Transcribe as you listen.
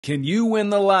Can you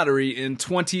win the lottery in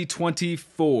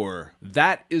 2024?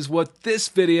 That is what this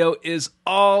video is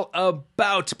all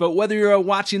about. But whether you're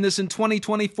watching this in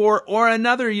 2024 or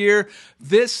another year,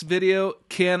 this video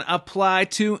can apply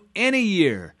to any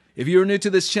year. If you're new to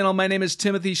this channel, my name is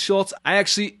Timothy Schultz. I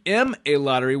actually am a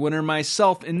lottery winner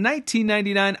myself. In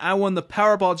 1999, I won the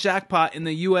Powerball jackpot in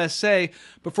the USA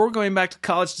before going back to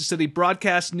college to study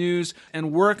broadcast news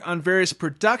and work on various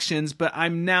productions, but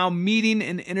I'm now meeting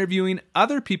and interviewing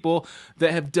other people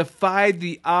that have defied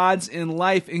the odds in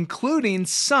life, including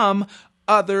some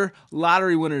other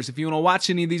lottery winners. If you want to watch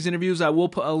any of these interviews, I will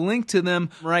put a link to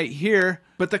them right here.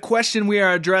 But the question we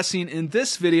are addressing in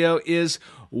this video is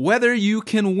whether you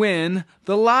can win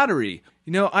the lottery.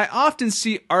 You know, I often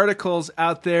see articles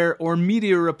out there or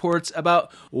media reports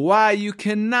about why you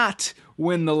cannot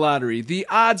win the lottery. The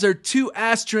odds are too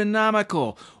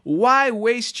astronomical. Why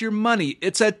waste your money?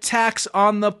 It's a tax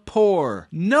on the poor.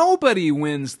 Nobody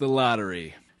wins the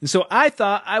lottery. And so I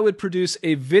thought I would produce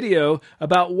a video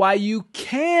about why you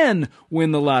can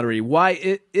win the lottery, why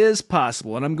it is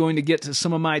possible. And I'm going to get to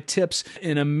some of my tips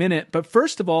in a minute. But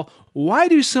first of all, why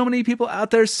do so many people out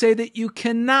there say that you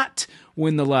cannot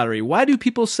win the lottery? Why do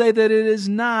people say that it is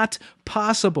not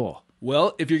possible?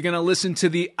 Well, if you're going to listen to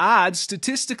the odds,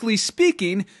 statistically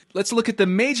speaking, let's look at the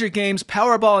major games,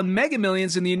 Powerball and Mega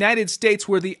Millions in the United States,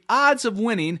 where the odds of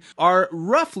winning are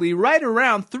roughly right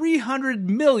around 300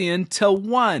 million to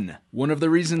 1. One of the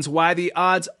reasons why the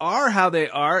odds are how they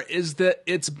are is that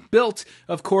it's built,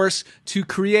 of course, to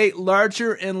create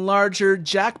larger and larger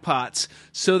jackpots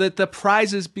so that the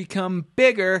prizes become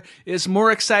bigger, is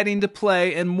more exciting to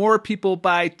play, and more people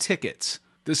buy tickets.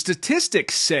 The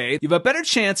statistics say you have a better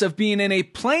chance of being in a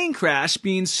plane crash,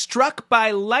 being struck by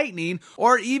lightning,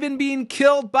 or even being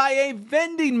killed by a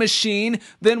vending machine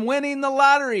than winning the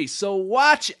lottery. So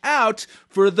watch out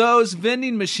for those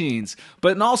vending machines.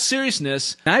 But in all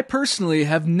seriousness, I personally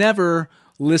have never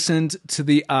listened to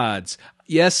the odds.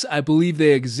 Yes, I believe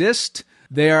they exist.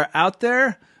 They are out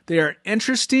there. They are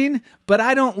interesting, but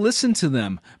I don't listen to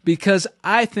them because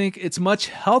I think it's much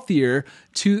healthier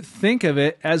to think of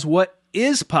it as what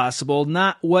is possible,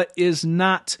 not what is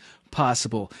not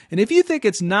possible. And if you think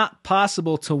it's not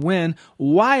possible to win,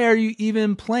 why are you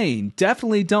even playing?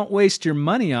 Definitely don't waste your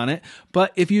money on it.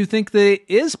 But if you think that it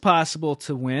is possible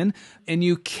to win and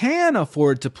you can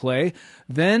afford to play,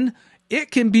 then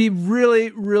it can be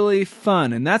really, really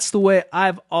fun. And that's the way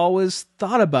I've always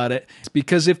thought about it.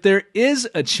 Because if there is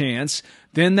a chance,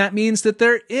 then that means that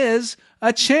there is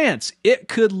a chance. It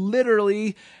could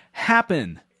literally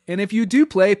happen. And if you do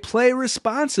play, play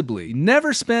responsibly.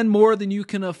 Never spend more than you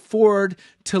can afford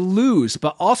to lose,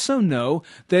 but also know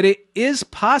that it is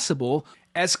possible.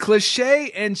 As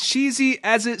cliche and cheesy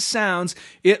as it sounds,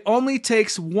 it only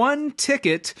takes one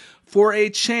ticket for a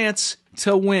chance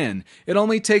to win. It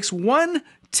only takes one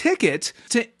ticket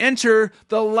to enter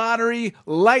the lottery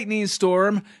lightning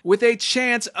storm with a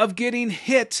chance of getting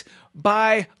hit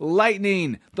by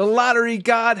lightning. The lottery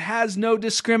god has no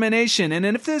discrimination. And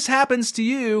if this happens to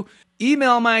you,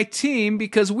 email my team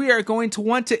because we are going to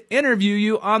want to interview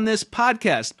you on this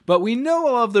podcast. But we know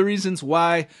all of the reasons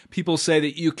why people say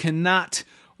that you cannot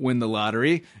win the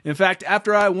lottery. In fact,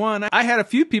 after I won, I had a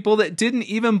few people that didn't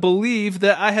even believe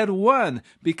that I had won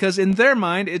because in their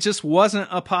mind, it just wasn't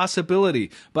a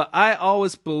possibility. But I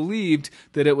always believed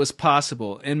that it was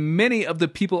possible. And many of the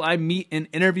people I meet and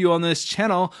interview on this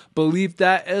channel believe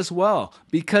that as well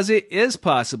because it is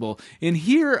possible. And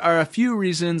here are a few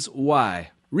reasons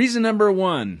why. Reason number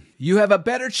 1, you have a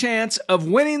better chance of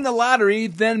winning the lottery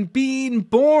than being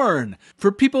born. For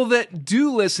people that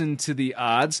do listen to the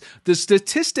odds, the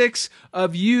statistics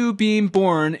of you being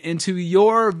born into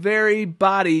your very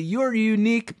body, your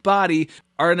unique body,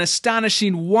 are an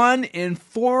astonishing 1 in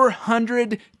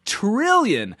 400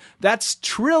 trillion. That's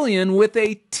trillion with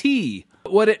a T.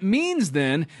 What it means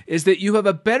then is that you have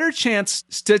a better chance,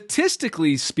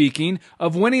 statistically speaking,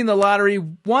 of winning the lottery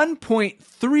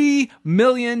 1.3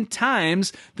 million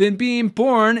times than being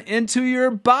born into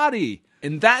your body.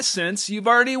 In that sense, you've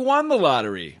already won the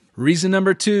lottery. Reason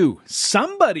number 2,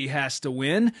 somebody has to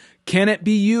win. Can it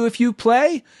be you if you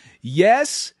play?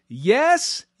 Yes,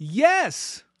 yes,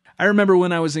 yes. I remember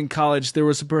when I was in college, there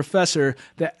was a professor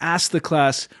that asked the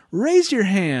class, raise your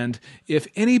hand if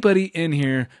anybody in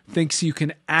here thinks you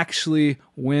can actually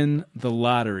win the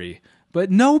lottery.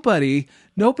 But nobody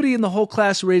in the whole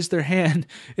class raised their hand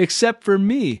except for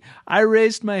me. I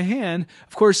raised my hand.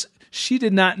 Of course, she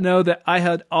did not know that I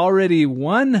had already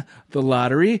won the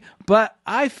lottery, but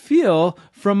I feel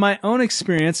from my own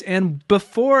experience and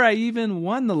before I even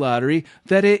won the lottery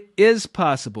that it is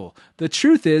possible. The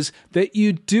truth is that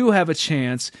you do have a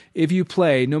chance if you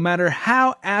play, no matter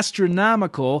how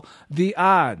astronomical the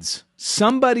odds.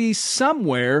 Somebody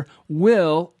somewhere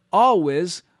will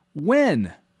always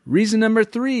win. Reason number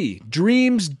 3,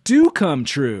 dreams do come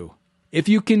true. If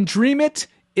you can dream it,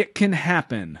 it can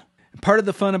happen. Part of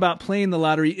the fun about playing the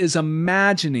lottery is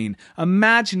imagining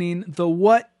the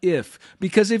what if.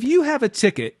 Because if you have a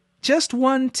ticket, just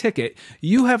one ticket,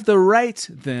 you have the right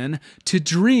then to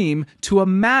dream, to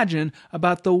imagine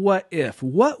about the what if.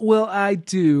 What will I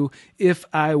do if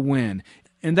I win?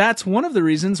 And that's one of the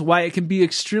reasons why it can be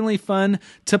extremely fun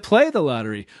to play the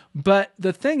lottery. But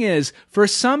the thing is, for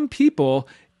some people,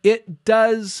 it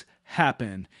does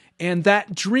happen. And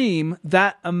that dream,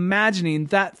 that imagining,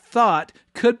 that thought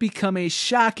could become a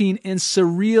shocking and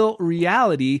surreal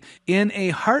reality in a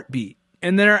heartbeat.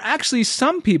 And there are actually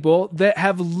some people that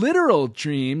have literal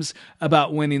dreams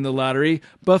about winning the lottery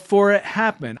before it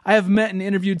happened. I have met and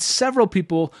interviewed several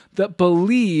people that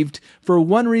believed for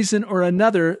one reason or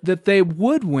another that they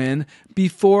would win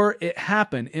before it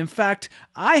happened. In fact,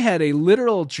 I had a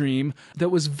literal dream that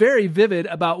was very vivid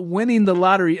about winning the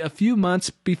lottery a few months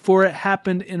before it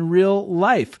happened in real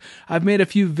life. I've made a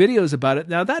few videos about it.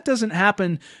 Now, that doesn't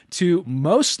happen to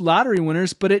most lottery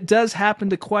winners, but it does happen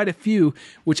to quite a few,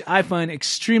 which I find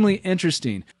extremely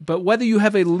interesting. But whether you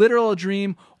have a literal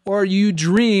dream or you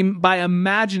dream by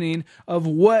imagining of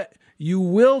what you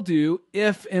will do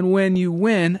if and when you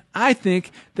win, I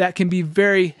think that can be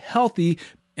very healthy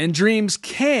and dreams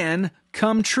can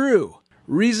come true.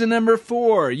 Reason number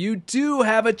 4, you do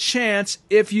have a chance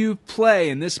if you play.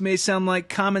 And this may sound like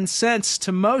common sense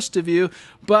to most of you,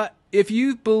 but if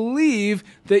you believe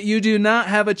that you do not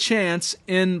have a chance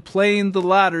in playing the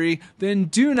lottery, then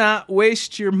do not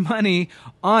waste your money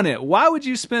on it. Why would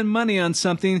you spend money on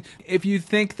something if you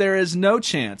think there is no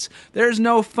chance? There's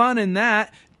no fun in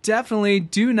that. Definitely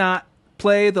do not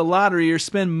play the lottery or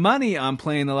spend money on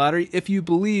playing the lottery if you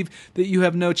believe that you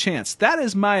have no chance. That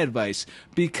is my advice,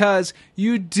 because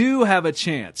you do have a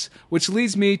chance, which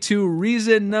leads me to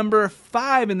reason number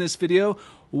 5 in this video,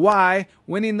 why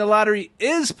winning the lottery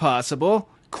is possible: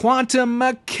 quantum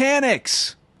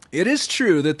mechanics. It is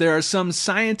true that there are some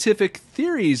scientific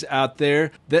theories out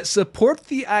there that support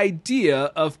the idea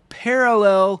of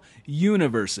parallel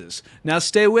universes. Now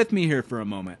stay with me here for a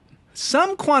moment.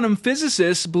 Some quantum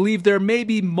physicists believe there may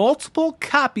be multiple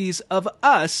copies of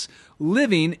us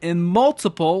living in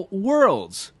multiple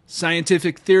worlds.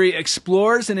 Scientific theory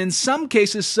explores and in some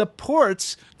cases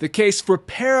supports the case for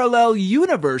parallel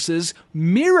universes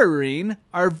mirroring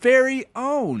our very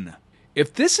own.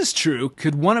 If this is true,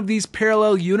 could one of these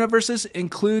parallel universes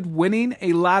include winning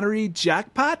a lottery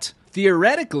jackpot?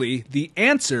 Theoretically, the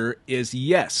answer is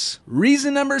yes.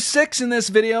 Reason number 6 in this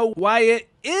video, why it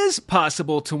is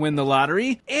possible to win the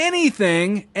lottery.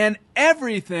 Anything and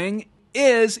everything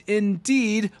is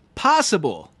indeed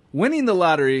possible. Winning the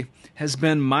lottery has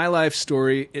been my life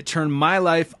story. It turned my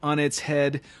life on its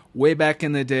head way back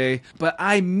in the day. But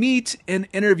I meet and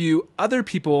interview other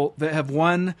people that have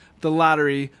won the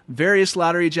lottery, various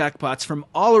lottery jackpots from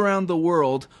all around the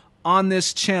world on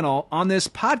this channel, on this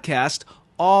podcast,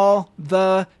 all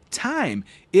the time.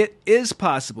 It is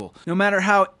possible. No matter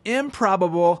how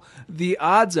improbable the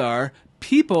odds are,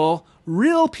 people,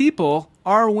 real people,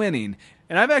 are winning.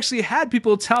 And I've actually had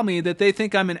people tell me that they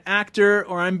think I'm an actor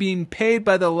or I'm being paid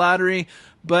by the lottery,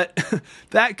 but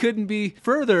that couldn't be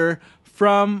further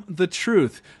from the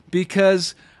truth,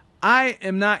 because I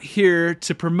am not here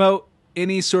to promote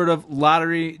any sort of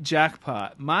lottery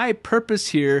jackpot. My purpose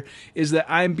here is that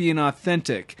I'm being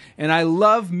authentic, and I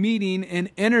love meeting and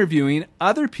interviewing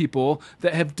other people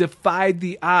that have defied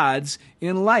the odds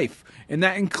in life. And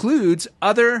that includes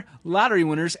other lottery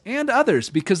winners and others,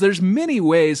 because there's many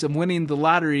ways of winning the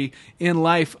lottery in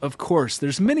life, of course.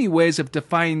 There's many ways of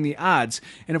defying the odds.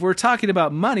 And if we're talking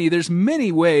about money, there's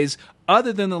many ways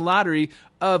other than the lottery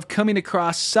of coming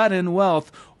across sudden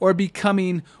wealth or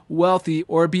becoming wealthy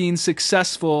or being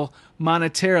successful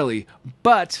monetarily.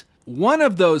 But one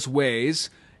of those ways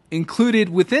included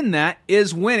within that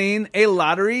is winning a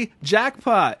lottery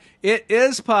jackpot. It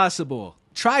is possible.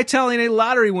 Try telling a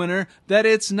lottery winner that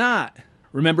it's not.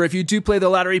 Remember, if you do play the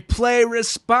lottery, play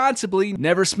responsibly.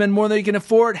 Never spend more than you can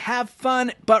afford. Have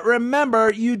fun. But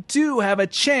remember, you do have a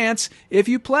chance if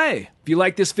you play. If you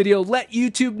like this video, let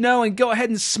YouTube know and go ahead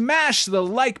and smash the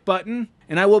like button.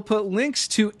 And I will put links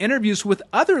to interviews with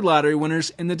other lottery winners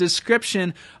in the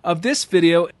description of this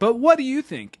video. But what do you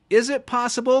think? Is it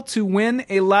possible to win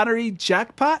a lottery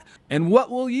jackpot? And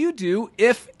what will you do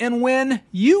if and when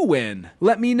you win?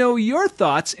 Let me know your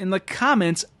thoughts in the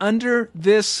comments under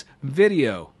this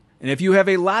video. And if you have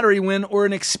a lottery win or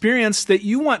an experience that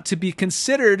you want to be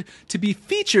considered to be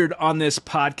featured on this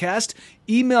podcast,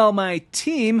 email my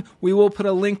team. We will put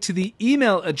a link to the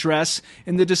email address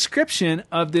in the description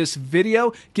of this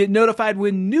video. Get notified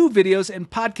when new videos and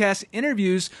podcast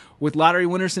interviews with lottery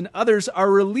winners and others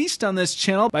are released on this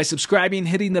channel by subscribing,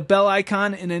 hitting the bell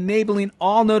icon, and enabling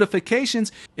all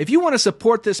notifications. If you want to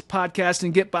support this podcast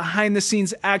and get behind the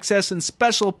scenes access and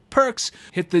special perks,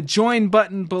 hit the join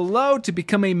button below to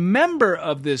become a member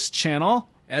of this channel.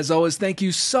 As always, thank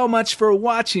you so much for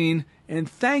watching, and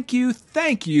thank you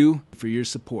for your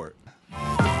support.